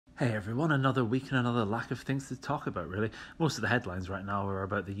Hey everyone, another week and another lack of things to talk about, really. Most of the headlines right now are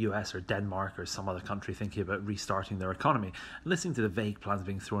about the US or Denmark or some other country thinking about restarting their economy. And listening to the vague plans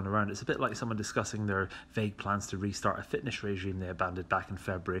being thrown around, it's a bit like someone discussing their vague plans to restart a fitness regime they abandoned back in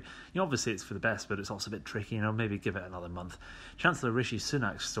February. Obviously it's for the best, but it's also a bit tricky, maybe give it another month. Chancellor Rishi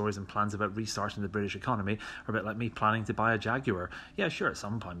Sunak's stories and plans about restarting the British economy are a bit like me planning to buy a Jaguar. Yeah, sure, at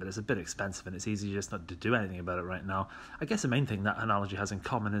some point, but it's a bit expensive and it's easy just not to do anything about it right now. I guess the main thing that analogy has in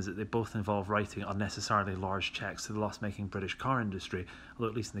common is that they both involve writing unnecessarily large cheques to the loss-making British car industry, although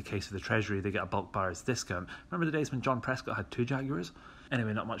at least in the case of the Treasury they get a bulk buyer's discount. Remember the days when John Prescott had two Jaguars?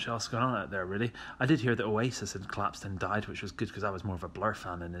 Anyway, not much else going on out there, really. I did hear that Oasis had collapsed and died, which was good because I was more of a Blur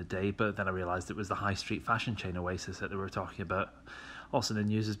fan in the day, but then I realised it was the high street fashion chain Oasis that they were talking about. Also in the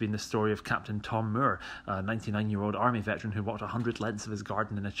news has been the story of Captain Tom Moore, a 99-year-old army veteran who walked 100 lengths of his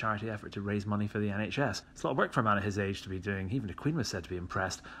garden in a charity effort to raise money for the NHS. It's a lot of work for a man at his age to be doing. Even the Queen was said to be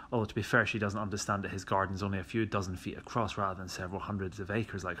impressed, although to be fair she doesn't understand that his garden's only a few dozen feet across rather than several hundreds of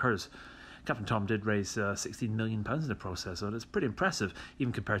acres like hers. Captain Tom did raise £16 million in the process, so it's pretty impressive,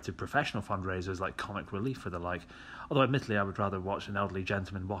 even compared to professional fundraisers like Comic Relief or the like. Although admittedly I would rather watch an elderly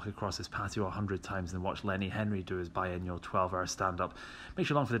gentleman walk across his patio 100 times than watch Lenny Henry do his biennial 12-hour stand-up.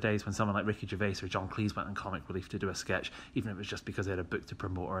 Makes you long for the days when someone like Ricky Gervais or John Cleese went on Comic Relief to do a sketch, even if it was just because they had a book to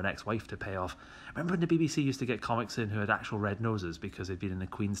promote or an ex-wife to pay off. Remember when the BBC used to get comics in who had actual red noses because they'd been in the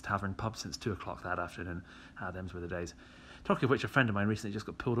Queen's Tavern pub since 2 o'clock that afternoon? Them's were the days. Talking of which, a friend of mine recently just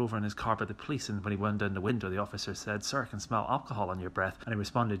got pulled over in his car by the police, and when he went down the window, the officer said, "Sir, I can smell alcohol on your breath." And he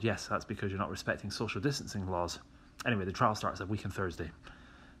responded, "Yes, that's because you're not respecting social distancing laws." Anyway, the trial starts a week on Thursday.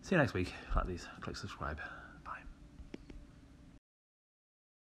 See you next week. Like these, click subscribe.